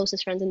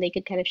closest friends and they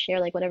could kind of share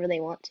like whatever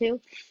they want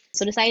to.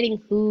 So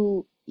deciding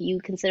who you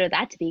consider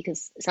that to be,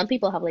 because some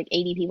people have like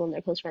 80 people in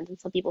their close friends and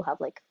some people have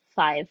like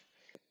 5.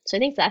 So I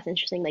think that's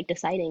interesting, like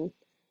deciding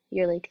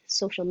your like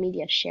social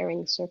media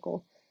sharing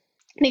circle.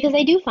 Because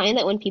I do find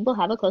that when people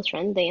have a close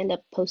friend, they end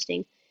up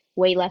posting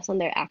way less on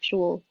their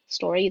actual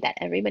story that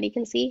everybody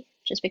can see,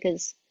 just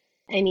because,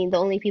 I mean, the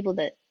only people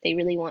that they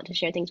really want to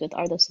share things with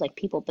are those select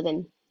people, but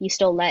then you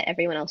still let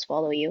everyone else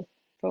follow you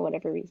for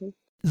whatever reason.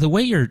 The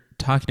way you're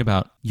talking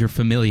about your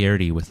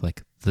familiarity with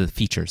like the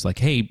features, like,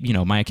 hey, you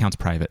know, my account's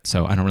private,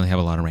 so I don't really have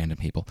a lot of random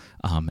people.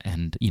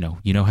 And you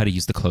know how to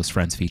use the close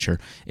friends feature.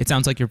 It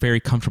sounds like you're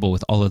very comfortable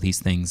with all of these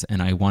things.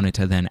 And I wanted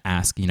to then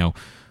ask, you know,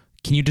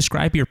 can you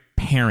describe your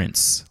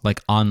parents' like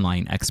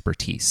online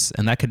expertise?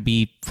 And that could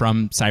be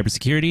from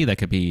cybersecurity, that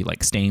could be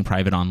like staying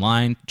private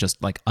online,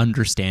 just like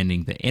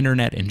understanding the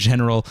internet in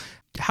general.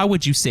 How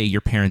would you say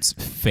your parents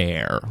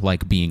fare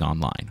like being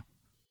online?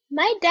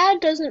 My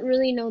dad doesn't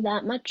really know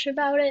that much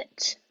about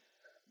it,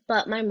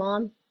 but my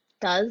mom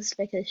does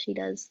because she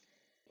does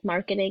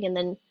marketing, and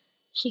then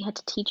she had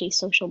to teach a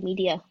social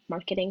media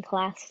marketing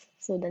class,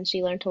 so then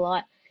she learned a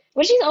lot.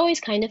 But she's always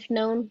kind of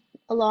known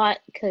a lot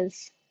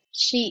because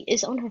she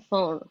is on her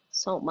phone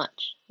so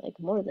much, like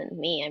more than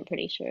me, I'm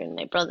pretty sure, and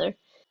my brother.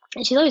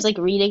 And she's always like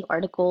reading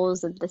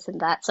articles and this and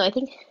that. So I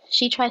think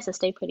she tries to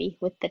stay pretty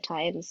with the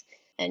times.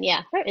 And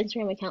yeah, her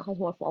Instagram account has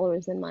more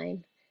followers than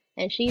mine.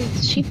 And she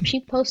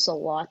posts a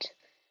lot.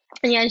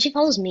 And yeah, and she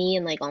follows me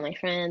and like all my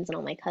friends and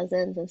all my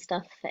cousins and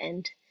stuff.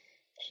 And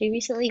she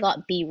recently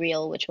got Be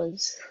Real, which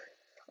was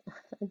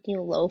a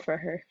new low for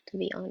her, to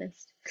be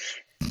honest.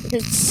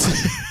 Because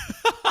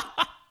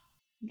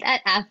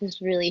that app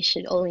is really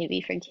should only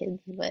be for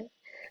kids, but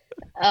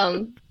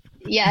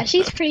yeah,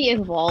 she's pretty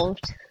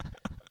involved,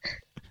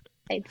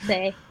 I'd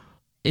say.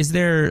 Is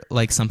there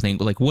like something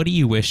like, what do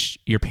you wish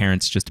your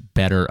parents just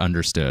better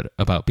understood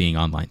about being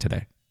online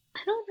today? I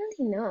don't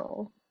really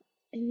know.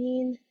 I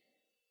mean,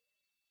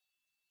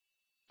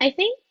 I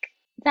think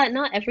that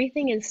not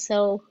everything is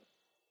so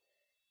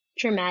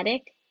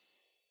dramatic.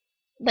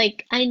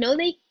 Like, I know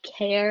they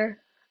care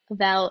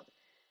about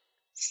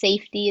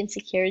safety and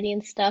security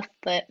and stuff,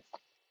 but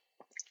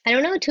I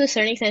don't know, to a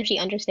certain extent she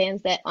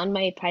understands that on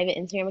my private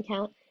Instagram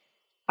account,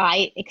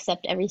 I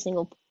accept every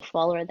single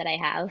follower that I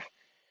have,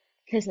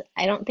 because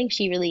I don't think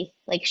she really,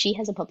 like, she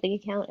has a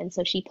public account and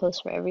so she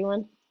posts for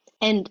everyone.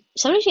 And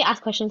sometimes she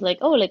asks questions like,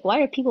 oh, like, why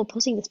are people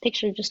posting this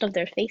picture just of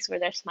their face where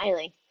they're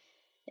smiling?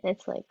 And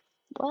it's like,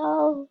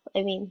 well,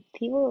 I mean,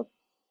 people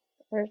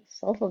are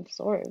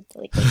self-absorbed.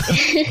 Like,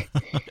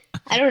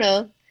 I don't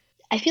know.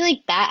 I feel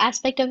like that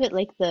aspect of it,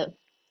 like the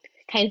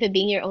kind of it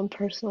being your own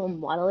personal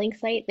modeling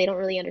site, they don't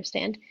really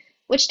understand,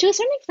 which to a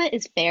certain extent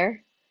is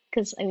fair,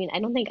 because I mean, I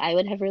don't think I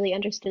would have really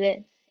understood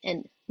it.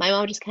 And my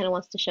mom just kind of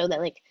wants to show that,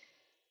 like,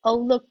 oh,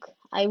 look,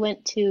 I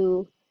went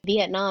to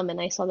Vietnam and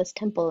I saw this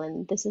temple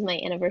and this is my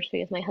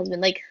anniversary with my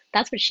husband. Like,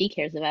 that's what she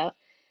cares about,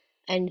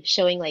 and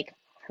showing like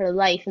her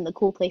life and the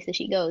cool places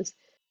she goes.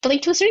 But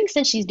like to a certain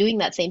extent, she's doing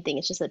that same thing.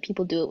 It's just that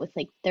people do it with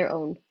like their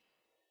own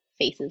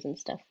faces and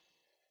stuff.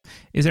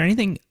 Is there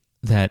anything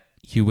that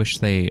you wish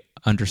they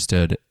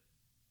understood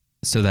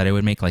so that it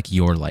would make like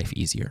your life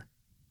easier?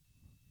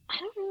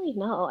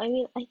 really know. I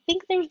mean, I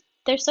think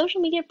their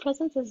social media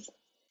presence is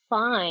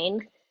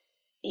fine.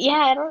 Yeah,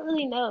 I don't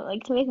really know.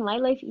 Like to make my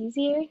life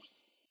easier,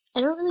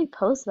 I don't really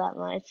post that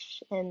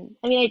much. And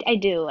I mean, I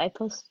do. I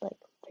post like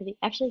pretty,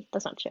 actually,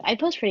 that's not true. I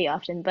post pretty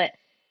often, but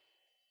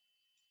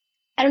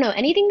I don't know,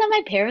 anything that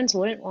my parents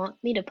wouldn't want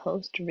me to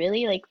post,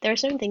 really. Like there are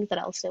certain things that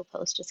I'll still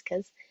post just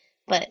 'cause,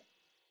 but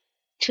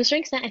to a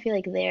certain extent, I feel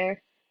like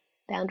their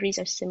boundaries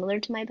are similar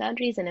to my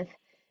boundaries, and if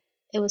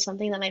it was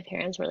something that my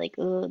parents were like,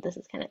 "Ooh, this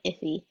is kind of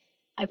iffy,"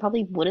 I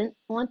probably wouldn't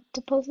want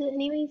to post it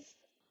anyways,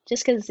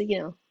 just because,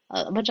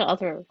 a bunch of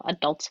other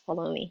adults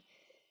follow me,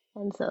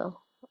 and so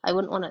I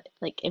wouldn't want to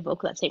like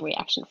evoke that same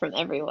reaction from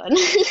everyone.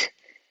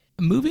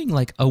 Moving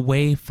like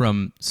away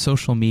from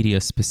social media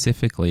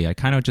specifically, I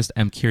kind of just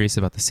am curious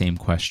about the same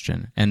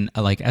question. And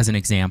like as an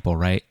example,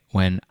 right?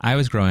 When I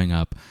was growing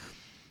up,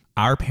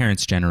 our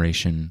parents'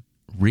 generation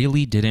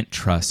really didn't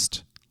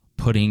trust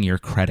putting your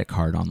credit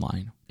card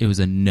online. It was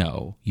a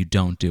no, you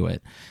don't do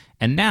it.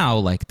 And now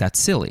like that's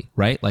silly,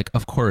 right? Like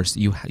of course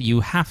you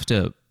have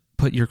to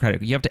you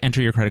have to enter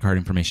your credit card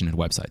information into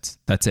websites.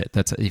 That's it.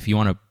 That's if you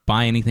want to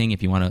buy anything,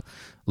 if you want to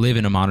live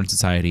in a modern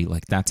society,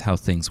 like that's how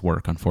things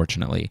work,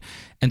 unfortunately.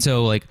 And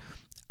so like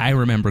I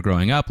remember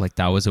growing up, like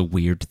that was a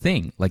weird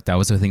thing. Like that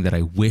was a thing that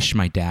I wish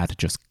my dad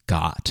just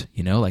got,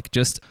 like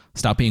just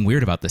stop being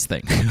weird about this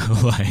thing.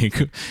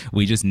 Like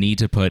we just need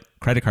to put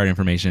credit card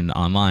information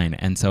online.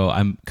 And so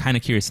I'm kind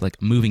of curious,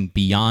 like moving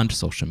beyond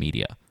social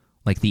media,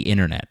 like the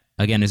internet.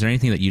 Again, is there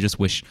anything that you just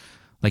wish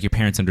like your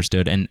parents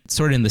understood and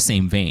sort of in the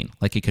same vein,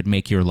 like it could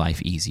make your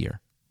life easier?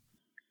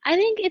 I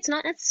think it's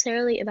not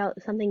necessarily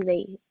about something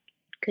they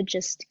could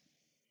just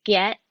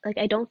get. Like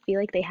I don't feel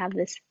like they have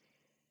this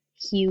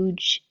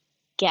huge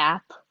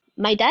gap.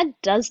 My dad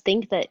does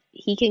think that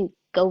he can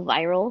go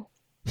viral,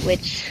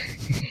 which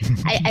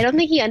I don't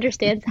think he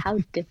understands how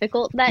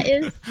difficult that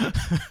is.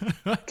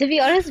 To be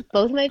honest,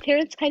 both my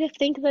parents kind of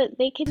think that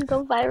they can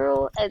go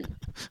viral, and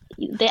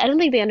I don't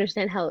think they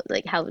understand how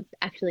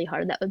actually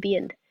hard that would be,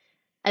 and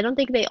I don't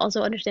think they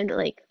also understand that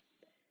like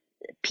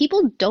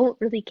people don't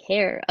really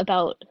care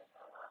about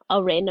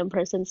a random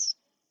person's,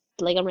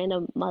 like a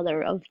random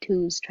mother of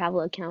two's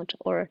travel account,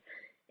 or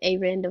a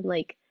random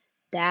like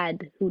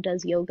dad who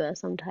does yoga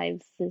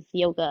sometimes his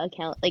yoga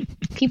account. Like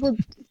people,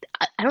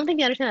 I don't think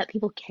they understand that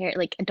people care,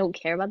 like don't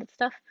care about that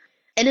stuff.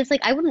 And it's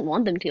like I wouldn't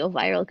want them to go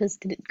viral, because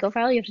to go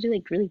viral you have to do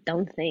like really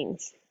dumb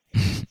things.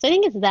 So I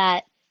think it's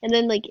that. And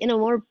then like in a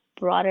more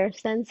broader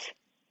sense,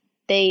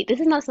 this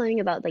is not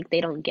something about like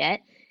they don't get.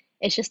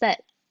 It's just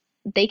that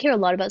they care a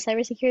lot about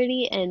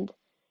cybersecurity, and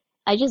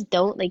I just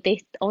don't. Like they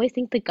always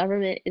think the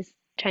government is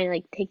trying to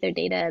like take their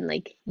data and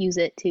like use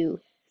it to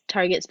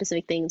target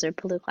specific things or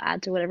political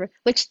ads or whatever,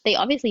 which they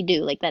obviously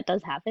do. Like that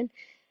does happen.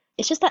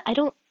 It's just that I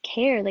don't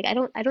care. Like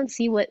I don't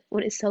see what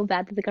is so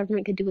bad that the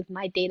government could do with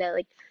my data.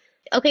 Like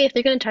okay, if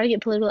they're going to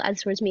target political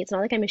ads towards me, it's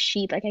not like I'm a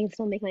sheep. Like I can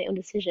still make my own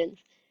decisions.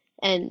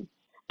 And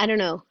I don't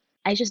know.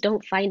 I just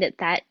don't find it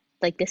that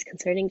like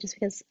disconcerting, just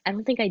because I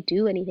don't think I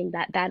do anything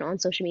that bad on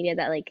social media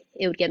that like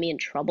it would get me in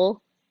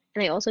trouble.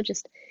 And I also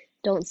just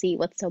don't see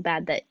what's so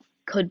bad that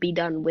could be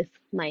done with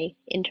my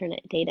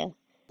internet data.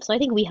 So I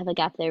think we have a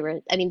gap there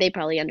where, I mean, they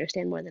probably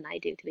understand more than I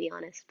do, to be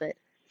honest, but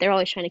they're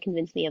always trying to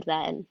convince me of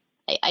that, and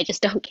I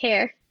just don't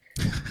care.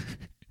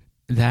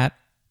 That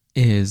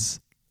is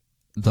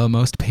the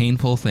most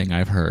painful thing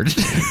I've heard.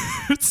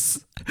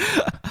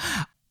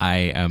 I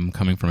am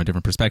coming from a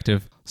different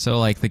perspective. So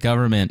like the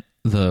government,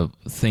 the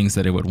things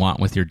that it would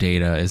want with your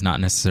data is not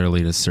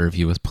necessarily to serve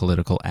you with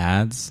political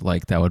ads.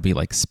 Like that would be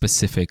like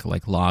specific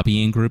like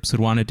lobbying groups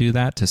would want to do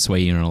that to sway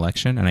you in an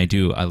election. And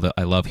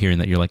I love hearing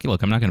that you're like,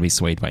 look, I'm not going to be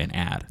swayed by an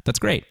ad. That's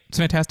great. It's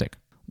fantastic.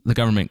 The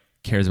government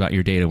cares about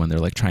your data when they're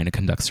like trying to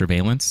conduct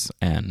surveillance,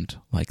 and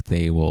like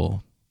they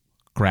will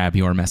grab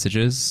your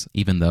messages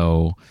even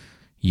though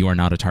you are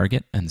not a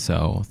target. And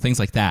so things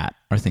like that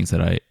are things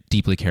that I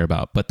deeply care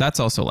about. But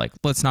that's also like,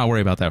 let's not worry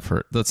about that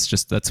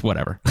that's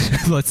whatever.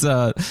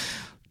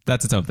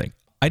 That's its own thing.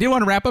 I did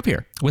want to wrap up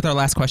here with our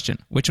last question,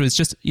 which was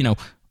just,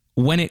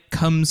 when it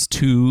comes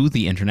to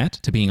the internet,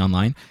 to being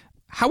online,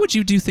 how would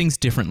you do things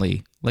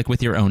differently, like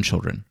with your own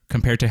children,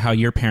 compared to how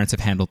your parents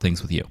have handled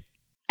things with you?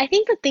 I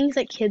think the things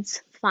that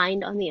kids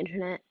find on the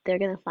internet, they're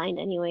gonna find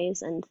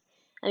anyways. And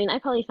I mean, I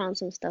probably found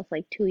some stuff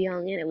like too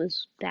young and it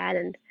was bad.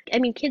 And I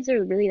mean, kids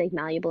are really like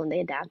malleable and they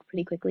adapt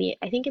pretty quickly.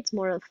 I think it's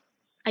more of,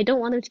 I don't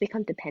want them to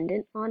become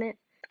dependent on it.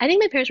 I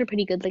think my parents were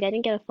pretty good. Like, I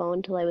didn't get a phone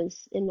until I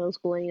was in middle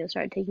school and,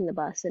 started taking the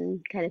bus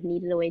and kind of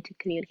needed a way to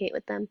communicate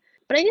with them.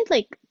 But I did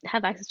like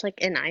have access to like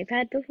an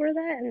iPad before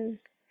that and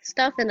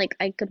stuff. And like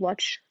I could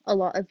watch a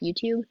lot of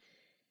YouTube.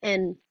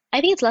 And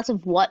I think it's less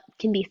of what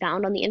can be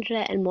found on the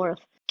internet and more of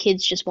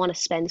kids just want to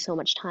spend so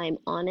much time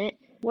on it.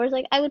 Whereas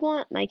like I would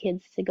want my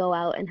kids to go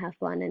out and have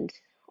fun, and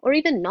or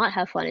even not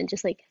have fun and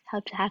just like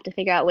have to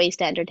figure out ways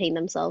to entertain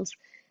themselves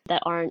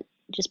that aren't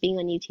just being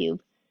on YouTube,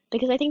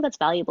 because I think that's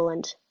valuable.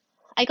 And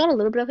I got a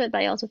little bit of it,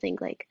 but I also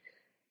think like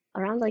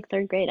around like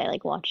third grade I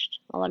like watched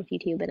a lot of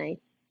YouTube and I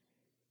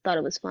thought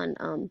it was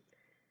fun.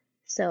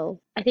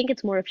 So I think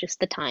it's more of just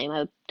the time. I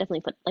would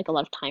definitely put like a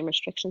lot of time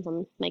restrictions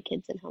on my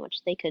kids and how much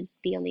they could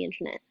be on the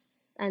internet,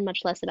 and much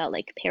less about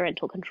like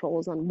parental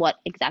controls on what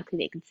exactly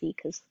they could see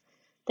because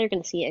they're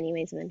going to see it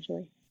anyways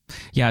eventually.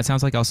 Yeah, it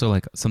sounds like also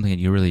like something that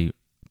you really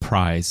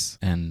prize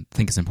and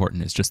think is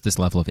important is just this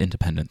level of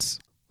independence.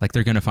 Like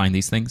they're going to find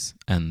these things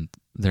and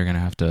they're going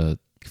to have to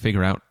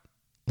figure out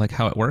like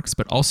how it works,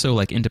 but also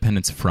like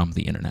independence from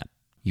the internet.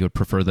 You would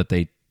prefer that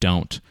they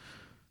don't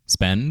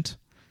spend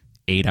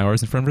 8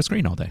 hours in front of a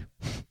screen all day.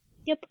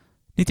 Yep.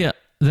 Nithya,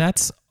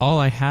 that's all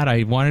I had.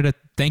 I wanted to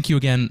thank you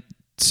again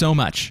so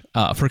much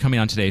for coming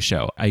on today's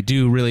show. I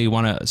do really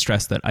want to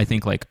stress that I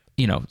think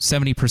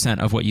 70%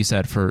 of what you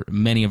said for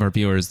many of our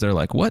viewers, they're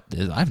like, what?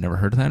 I've never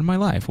heard of that in my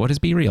life. What is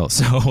BeReal?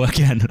 So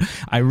again,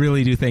 I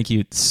really do thank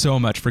you so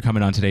much for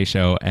coming on today's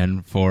show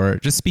and for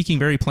just speaking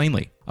very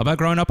plainly about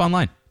growing up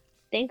online.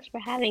 Thanks for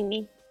having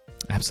me.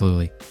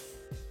 Absolutely.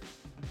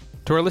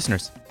 To our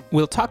listeners,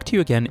 we'll talk to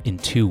you again in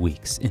 2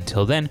 weeks.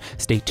 Until then,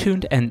 stay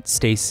tuned and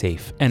stay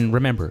safe. And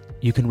remember,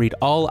 you can read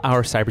all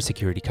our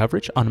cybersecurity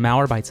coverage on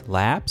Malwarebytes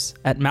Labs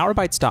at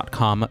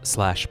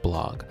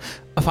malwarebytes.com/blog.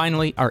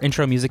 Finally, our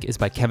intro music is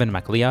by Kevin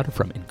MacLeod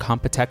from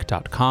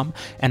Incompetech.com,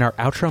 and our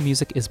outro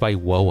music is by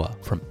Woa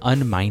from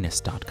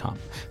Unminus.com.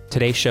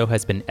 Today's show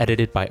has been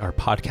edited by our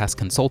podcast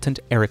consultant,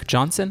 Eric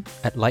Johnson,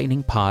 at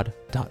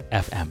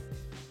lightningpod.fm.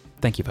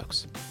 Thank you,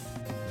 folks.